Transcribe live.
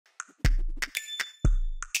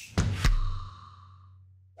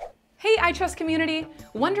iTrust community,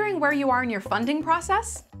 wondering where you are in your funding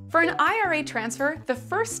process? For an IRA transfer, the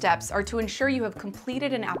first steps are to ensure you have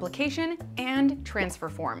completed an application and transfer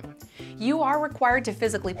form. You are required to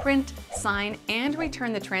physically print, sign, and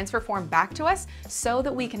return the transfer form back to us so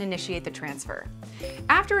that we can initiate the transfer.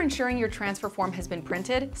 After ensuring your transfer form has been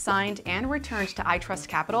printed, signed, and returned to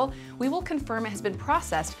iTrustCapital, we will confirm it has been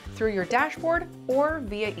processed through your dashboard or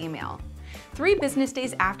via email. 3 business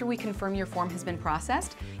days after we confirm your form has been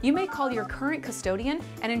processed, you may call your current custodian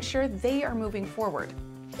and ensure they are moving forward.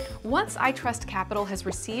 Once iTrustCapital has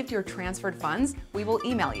received your transferred funds, we will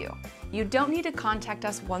email you. You don't need to contact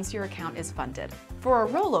us once your account is funded. For a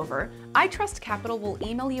rollover, iTrustCapital will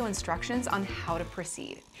email you instructions on how to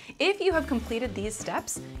proceed. If you have completed these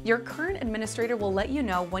steps, your current administrator will let you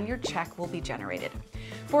know when your check will be generated.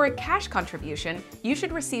 For a cash contribution, you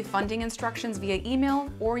should receive funding instructions via email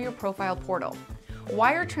or your profile portal.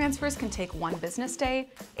 Wire transfers can take 1 business day,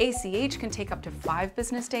 ACH can take up to 5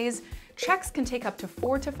 business days, checks can take up to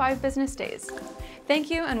 4 to 5 business days.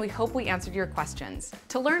 Thank you, and we hope we answered your questions.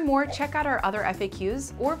 To learn more, check out our other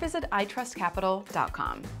FAQs or visit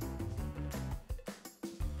iTrustCapital.com.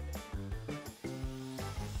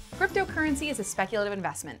 Cryptocurrency is a speculative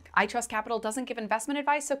investment. iTrustCapital doesn't give investment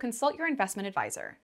advice, so consult your investment advisor.